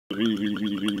Things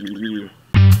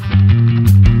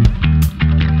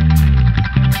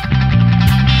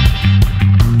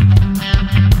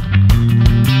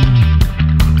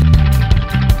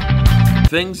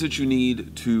that you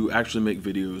need to actually make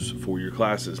videos for your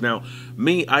classes. Now,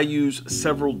 I use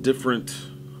several different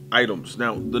items.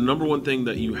 Now, the number one thing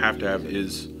that you have to have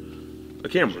is a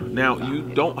camera. Now, you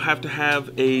don't have to have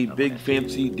a big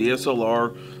fancy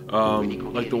DSLR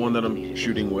like the one that I'm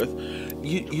shooting with.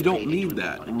 You don't need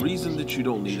that. The reason that you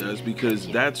don't need that is because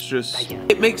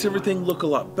it makes everything look a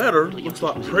lot better, looks a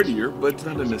lot prettier, but it's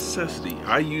not a necessity.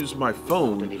 I use my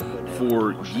phone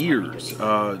for years.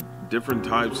 Different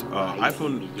types.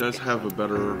 iPhone does have a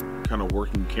better kind of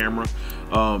working camera.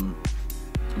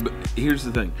 But here's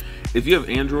the thing. If you have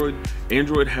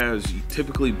Android has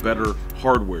typically better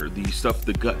hardware.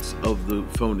 The guts of the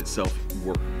phone itself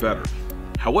work better.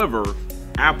 However,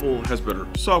 Apple has better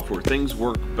software. Things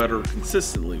work better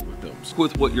consistently with them.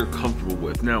 With what you're comfortable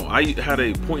with. Now, I had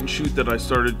a point and shoot that I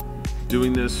started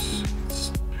doing this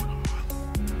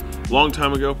a long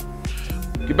time ago.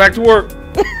 Get back to work.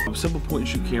 A simple point and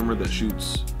shoot camera that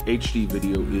shoots HD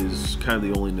video is kind of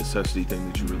the only necessity thing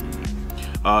that you really need.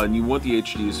 And you want the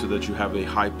HD so that you have a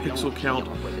high pixel count,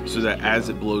 so that as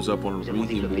it blows up on a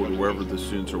medium board or wherever the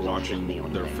students are watching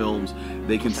their films,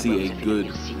 they can see a good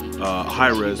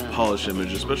high-res polished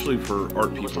image. Especially for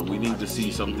art people, we need to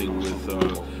see something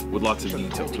with lots of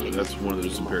detail to it. That's one of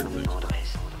those imperative things.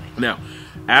 Now,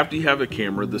 after you have a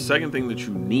camera, the second thing that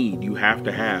you have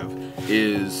to have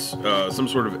is some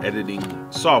sort of editing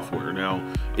software. Now,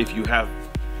 if you have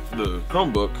the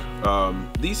Chromebook,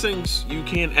 these things you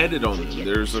can edit on them.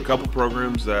 There's a couple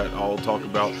programs that I'll talk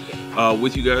about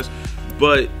with you guys,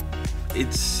 but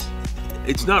it's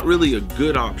not really a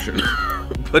good option,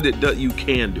 but you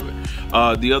can do it.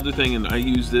 The other thing, and I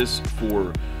use this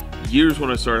for years when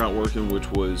I started out working,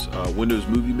 which was Windows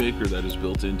Movie Maker, that is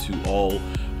built into all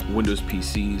Windows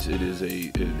PCs.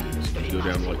 You go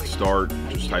down to like Start,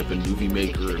 just type in Movie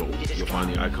Maker, you'll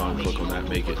find the icon, click on that,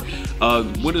 make it.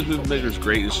 Windows Movie Maker is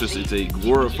great. It's a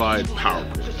glorified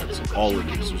PowerPoint. That's all it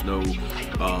is.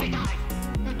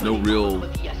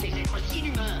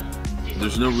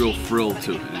 There's no real frill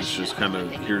to it. It's just kind of,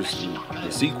 here's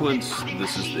the sequence,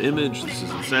 this is the image, this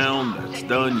is the sound, that's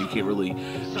done. You can't really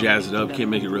jazz it up, can't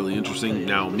make it really interesting.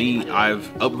 Now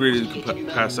I've upgraded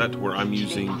past that to where I'm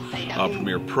using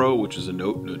Premiere Pro, which is an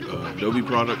Adobe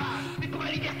product.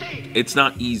 It's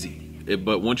not easy.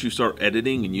 But once you start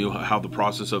editing and you know how the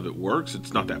process of it works,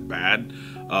 it's not that bad.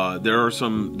 There's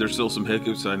still some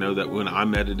hiccups. I know that when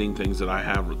I'm editing things that I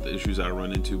have, or the issues that I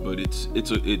run into, but it's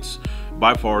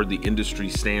by far the industry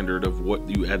standard of what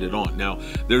you edit on. Now,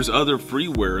 there's other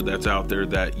freeware that's out there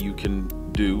that you can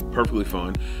do perfectly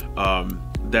fine.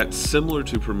 That's similar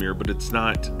to Premiere, but it's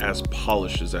not as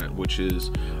polished as that, which is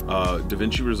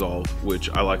DaVinci Resolve, which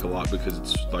I like a lot because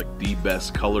it's like the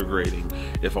best color grading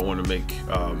if I want to make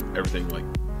everything like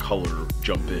color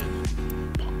jump in.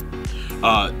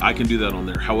 I can do that on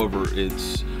there. However, it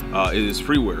is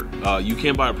freeware. You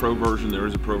can buy a pro version. There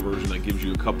is a pro version that gives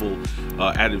you a couple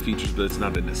added features, but it's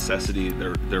not a necessity.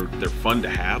 They're fun to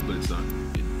have, but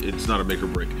it's not a make or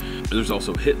break. There's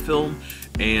also HitFilm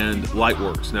and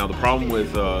Lightworks. Now, the problem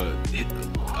with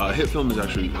HitFilm is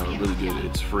actually really good.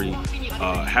 It's free.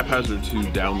 Haphazard to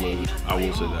download. I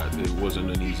will say that it wasn't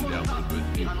an easy download, but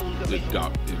it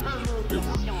worked.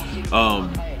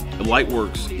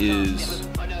 Lightworks is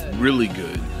really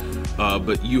good,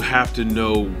 but you have to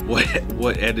know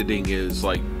what editing is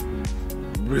like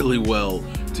really well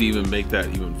to even make that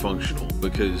even functional,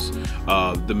 because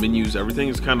the menus, everything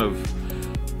is kind of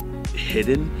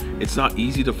hidden. It's not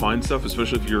easy to find stuff,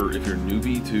 especially if you're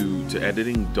newbie to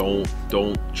editing. Don't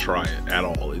try it at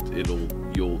all.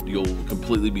 You'll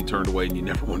completely be turned away and you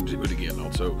never want to do it again.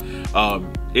 Also,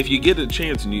 if you get a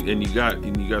chance and you got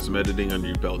some editing under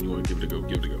your belt and you want to give it a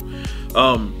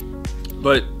go.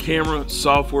 But camera,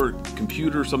 software,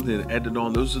 computer, something to edit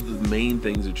on, those are the main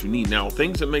things that you need. Now,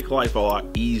 things that make life a lot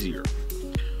easier.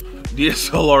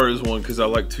 DSLR is one, because I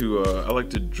like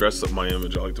to dress up my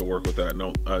image. I like to work with that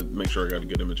and make sure I got a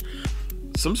good image.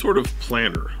 Some sort of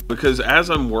planner, because as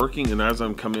I'm working and as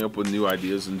I'm coming up with new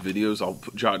ideas and videos, I'll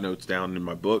jot notes down in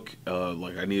my book.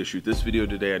 Like, I need to shoot this video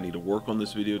today, I need to work on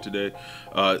this video today.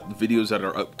 Videos that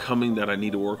are upcoming that I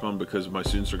need to work on because my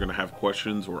students are going to have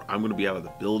questions, or I'm going to be out of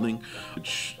the building,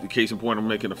 which, case in point, I'm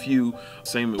making a few.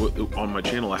 Same on my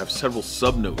channel, I have several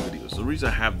sub-note videos. The reason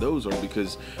I have those are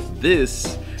because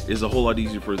this is a whole lot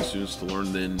easier for the students to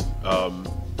learn than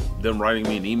them writing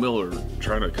me an email or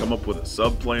trying to come up with a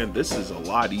sub plan. This is a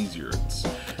lot easier.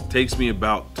 takes me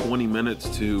about 20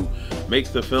 minutes to make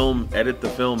the film, edit the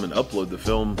film, and upload the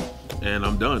film, and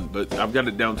I'm done. But I've got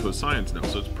it down to a science now,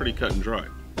 so it's pretty cut and dry.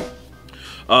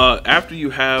 After you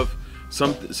have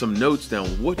some notes down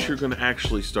what you're going to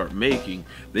actually start making,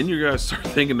 then you're going to start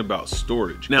thinking about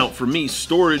storage. Now for me,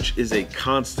 storage is a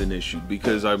constant issue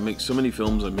because I make so many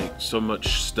films, I make so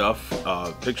much stuff,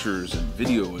 pictures and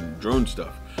video and drone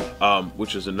stuff,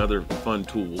 which is another fun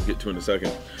tool we'll get to in a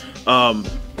second.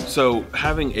 So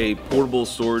having a portable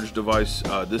storage device,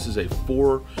 this is a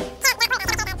 4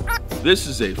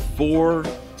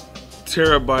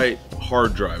 terabyte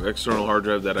hard drive, external hard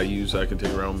drive that I use, I can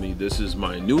take around with me. This is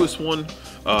my newest one.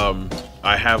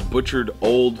 I have butchered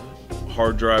old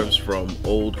hard drives from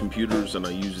old computers, and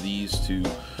I use these to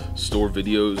store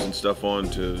videos and stuff on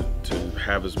to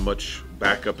have as much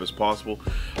backup as possible.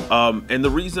 And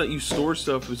the reason that you store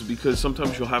stuff is because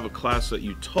sometimes you'll have a class that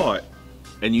you taught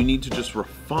and you need to just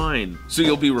refine. So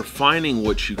you'll be refining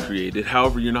what you created.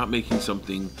 However, you're not making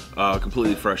something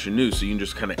completely fresh and new. So you can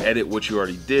just kind of edit what you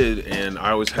already did. And I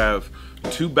always have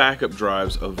 2 backup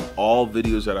drives of all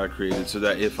videos that I created so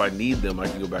that if I need them, I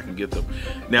can go back and get them.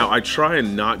 Now, I try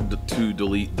and not to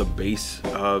delete the base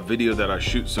video that I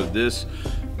shoot. So this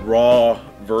raw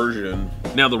version,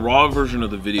 now the raw version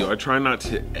of the video, I try not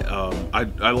to,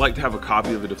 I like to have a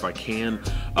copy of it if I can.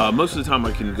 Most of the time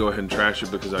I can go ahead and trash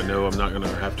it because I know I'm not gonna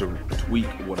have to tweak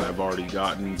what I've already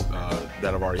gotten,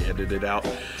 that I've already edited out.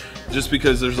 Just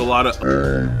because there's a lot of what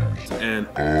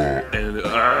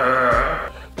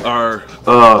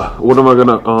am I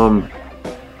gonna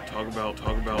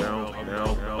talk about now?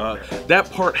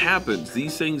 That part happens.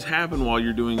 These things happen while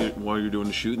you're doing it, while you're doing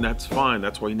the shoot, and that's fine.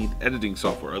 That's why you need editing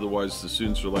software. Otherwise, the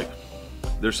students are like,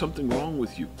 "There's something wrong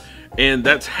with you," and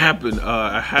that's happened.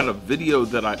 I had a video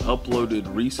that I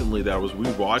uploaded recently that I was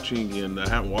rewatching, and I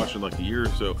haven't watched in like a year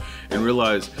or so, and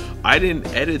realized I didn't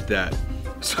edit that.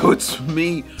 So it's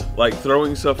me like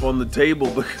throwing stuff on the table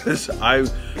because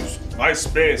my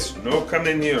space, no come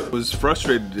in here. Was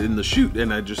frustrated in the shoot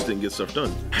and I just didn't get stuff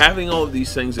done. Having all of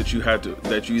these things that you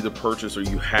either purchase or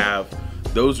you have,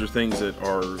 those are things that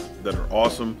are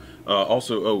awesome.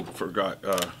 Also, oh, forgot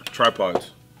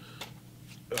tripods.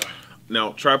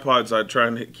 Now tripods, I try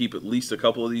and keep at least a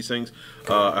couple of these things.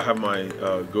 I have my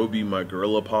Gobi, my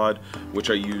Gorilla Pod,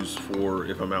 which I use for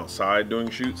if I'm outside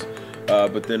doing shoots.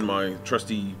 But then my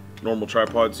trusty normal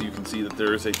tripods, you can see that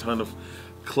there is a ton of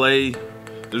clay.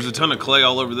 There's a ton of clay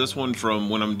all over this one from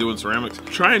when I'm doing ceramics.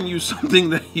 Try and use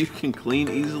something that you can clean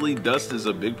easily. Dust is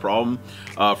a big problem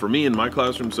for me in my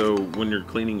classroom, so when you're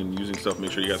cleaning and using stuff,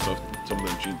 make sure you got something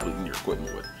that you can clean your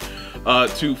equipment with.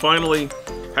 To finally,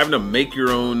 having to make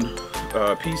your own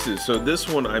pieces. So this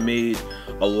one I made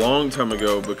a long time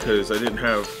ago because I didn't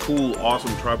have cool,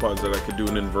 awesome tripods that I could do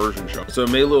an inversion shot. So I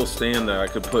made a little stand that I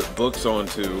could put books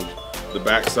onto the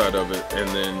back side of it and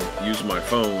then use my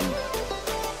phone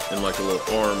and like a little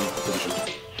arm and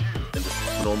just a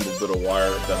normal bit of wire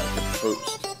that I could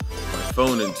post my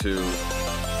phone into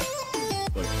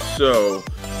like so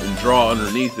and draw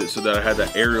underneath it so that I had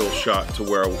that aerial shot to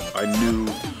where I knew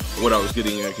what I was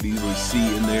getting. I could easily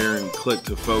see in there and click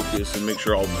to focus and make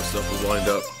sure all my stuff was lined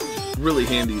up. Really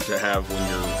handy to have when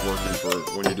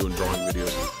you're doing drawing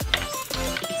videos.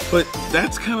 But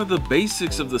that's kind of the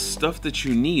basics of the stuff that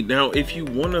you need. Now, if you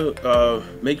want to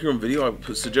make your own video, I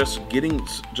suggest getting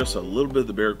just a little bit of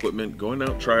the bare equipment, going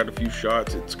out, try out a few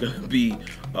shots. It's going to be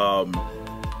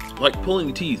like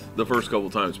pulling teeth the first couple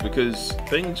times because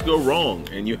things go wrong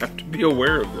and you have to be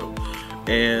aware of them.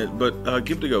 But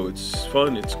give it a go. It's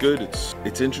fun, it's good,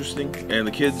 it's interesting, and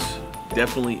the kids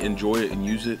definitely enjoy it and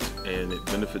use it, and it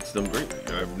benefits them greatly.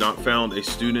 I've not found a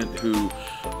student who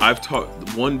I've taught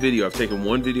one video. I've taken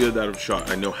one video that I've shot.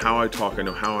 I know how I talk. I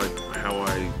know how I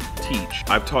teach.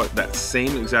 I've taught that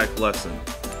same exact lesson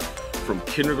from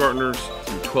kindergartners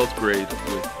through 12th grade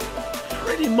with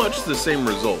pretty much the same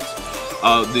results.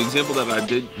 The example that I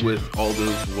did with all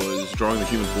those was drawing the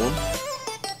human form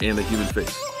and the human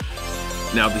face.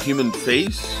 Now the human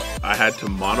face, I had to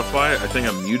modify it. I think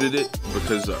I muted it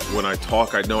because when I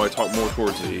talk, I know I talk more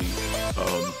towards a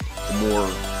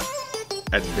more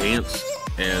advanced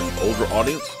and older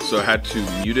audience. So I had to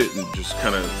mute it and just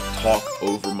kind of talk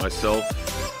over myself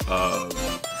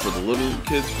for the little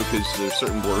kids because there's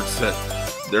certain words that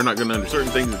they're not going to understand,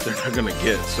 certain things that they're not going to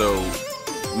get. So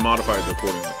modify it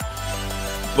accordingly.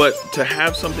 But to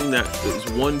have something that is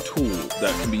one tool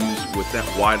that can be used with that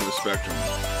wide of a spectrum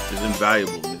is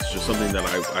invaluable. And it's just something that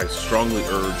I strongly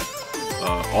urge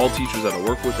all teachers that I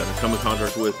work with, that I come in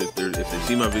contact with, if they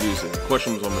see my videos and have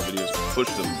questions on my videos, I push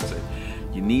them and say,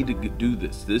 you need to do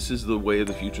this. This is the way of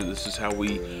the future. This is how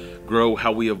we grow,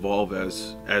 how we evolve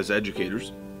as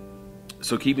educators.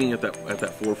 So keeping at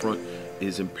that forefront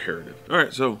is imperative. All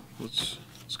right, so let's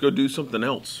go do something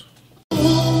else.